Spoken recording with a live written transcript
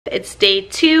It's day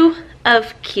 2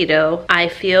 of keto. I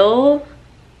feel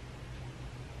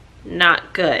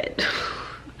not good.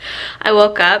 I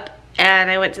woke up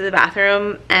and I went to the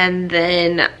bathroom and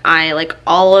then I like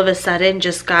all of a sudden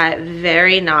just got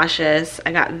very nauseous.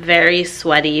 I got very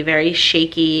sweaty, very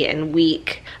shaky and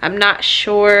weak. I'm not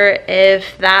sure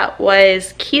if that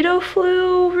was keto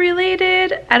flu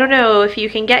related. I don't know if you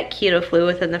can get keto flu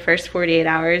within the first 48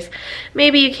 hours.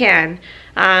 Maybe you can.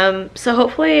 So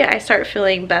hopefully I start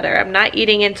feeling better. I'm not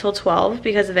eating until 12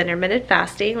 because of intermittent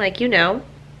fasting, like you know.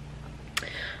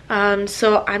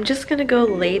 So I'm just gonna go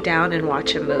lay down and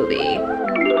watch a movie.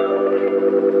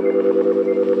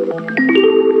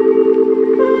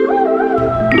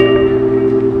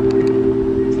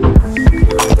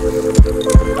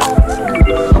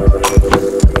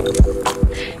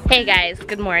 Hey guys,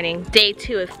 good morning. Day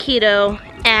 2 of keto,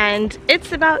 and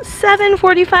it's about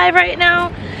 7:45 right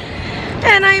now.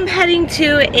 And I'm heading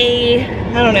to a,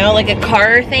 I don't know, like a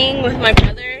car thing with my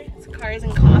brother. It's cars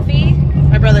and coffee.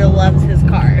 My brother loves his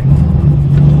car.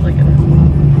 Look at him.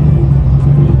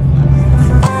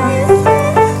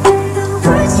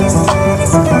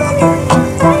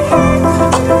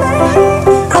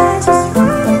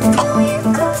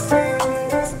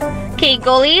 Okay,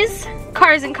 goalies.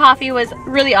 Cars and coffee was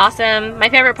really awesome. My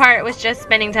favorite part was just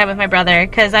spending time with my brother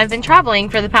because I've been traveling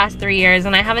for the past 3 years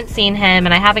and I haven't seen him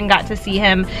and I haven't got to see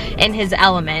him in his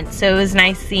element. So it was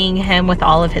nice seeing him with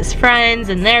all of his friends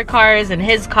and their cars and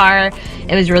his car.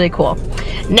 It was really cool.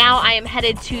 Now I am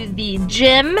headed to the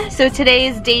gym. So today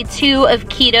is day 2 of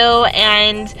keto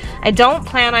and I don't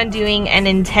plan on doing an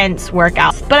intense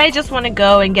workout, but I just want to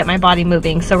go and get my body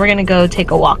moving. So we're gonna go take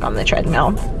a walk on the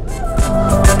treadmill.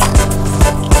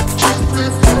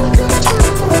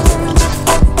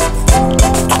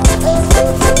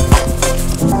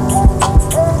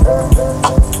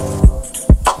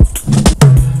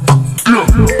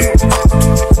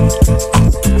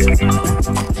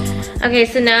 Okay,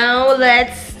 so now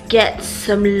let's get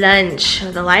some lunch.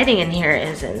 The lighting in here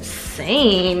is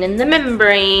insane in the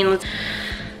membrane.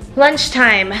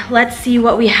 Lunchtime. Let's see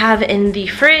what we have in the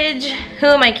fridge. Who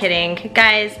am I kidding?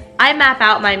 Guys, I map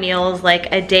out my meals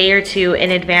like a day or 2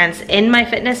 in advance in my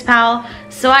MyFitnessPal,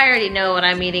 so I already know what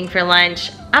I'm eating for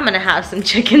lunch. I'm gonna have some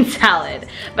chicken salad,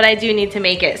 but I do need to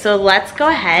make it. So let's go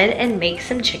ahead and make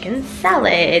some chicken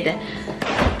salad.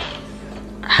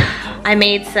 I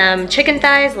made some chicken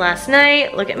thighs last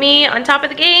night. Look at me on top of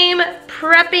the game,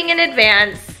 prepping in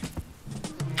advance.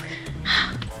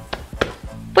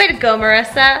 Way to go,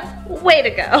 Marissa. Way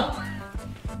to go.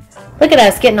 Look at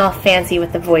us getting all fancy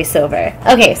with the voiceover.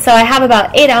 Okay, so I have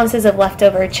about 8 ounces of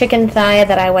leftover chicken thigh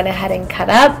that I went ahead and cut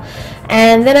up.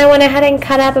 And then I went ahead and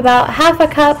cut up about half a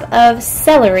cup of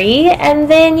celery. And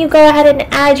then you go ahead and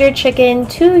add your chicken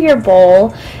to your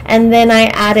bowl. And then I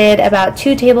added about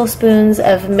 2 tablespoons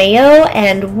of mayo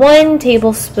and 1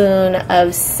 tablespoon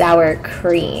of sour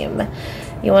cream.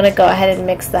 You want to go ahead and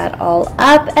mix that all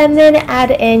up and then add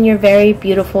in your very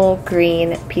beautiful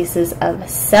green pieces of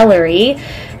celery.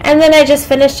 And then I just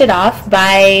finished it off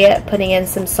by putting in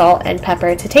some salt and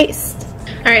pepper to taste.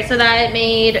 Alright, so that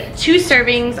made 2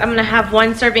 servings. I'm going to have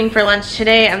 1 serving for lunch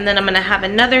today, and then I'm going to have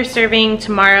another serving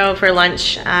tomorrow for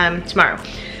lunch tomorrow.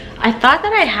 I thought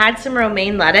that I had some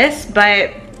romaine lettuce,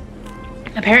 but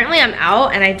apparently I'm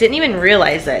out and I didn't even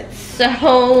realize it.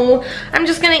 So I'm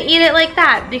just gonna eat it like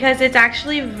that because it's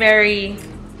actually very,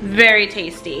 very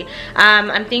tasty.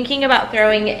 I'm thinking about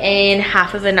throwing in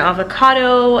half of an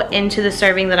avocado into the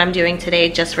serving that I'm doing today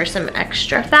just for some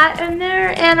extra fat in there,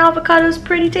 and avocado's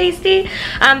pretty tasty.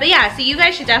 But yeah, so you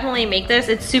guys should definitely make this.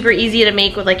 It's super easy to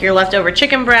make with like your leftover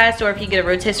chicken breast, or if you get a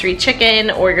rotisserie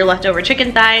chicken or your leftover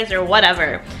chicken thighs or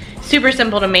whatever. Super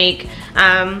simple to make.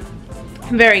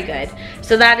 Very good.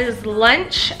 So that is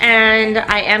lunch, and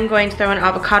I am going to throw an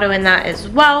avocado in that as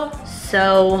well.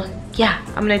 So yeah,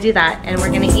 I'm gonna do that and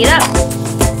we're gonna eat up.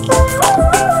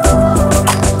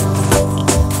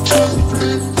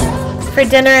 For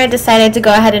dinner, I decided to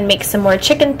go ahead and make some more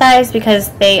chicken thighs because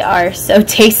they are so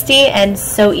tasty and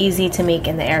so easy to make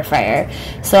in the air fryer.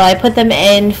 So I put them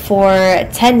in for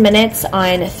 10 minutes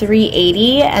on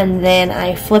 380, and then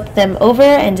I flipped them over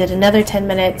and did another 10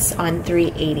 minutes on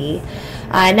 380.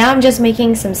 Now I'm just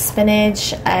making some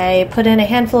spinach. I put in a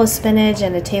handful of spinach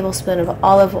and a tablespoon of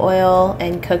olive oil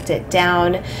and cooked it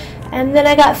down. And then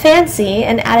I got fancy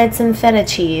and added some feta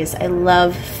cheese. I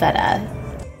love feta.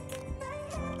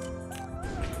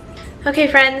 Okay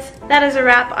friends, that is a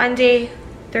wrap on day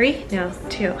 3? No,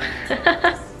 2.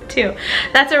 2.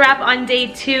 That's a wrap on day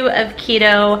 2 of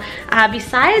keto.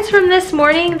 Besides from this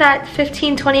morning, that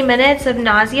 15-20 minutes of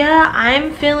nausea,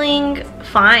 I'm feeling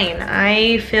fine.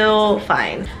 I feel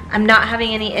fine. I'm not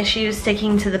having any issues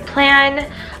sticking to the plan.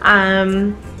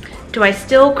 Do I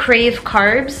still crave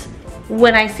carbs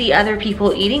when I see other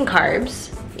people eating carbs?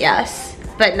 Yes,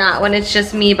 but not when it's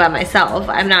just me by myself.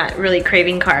 I'm not really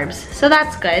craving carbs, so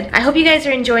that's good. I hope you guys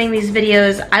are enjoying these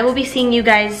videos. I will be seeing you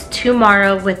guys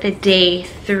tomorrow with the day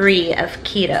 3 of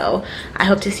keto. I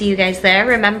hope to see you guys there.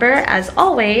 Remember, as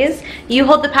always, you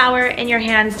hold the power in your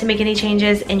hands to make any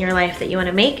changes in your life that you want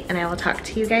to make, and I will talk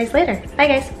to you guys later. Bye,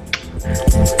 guys.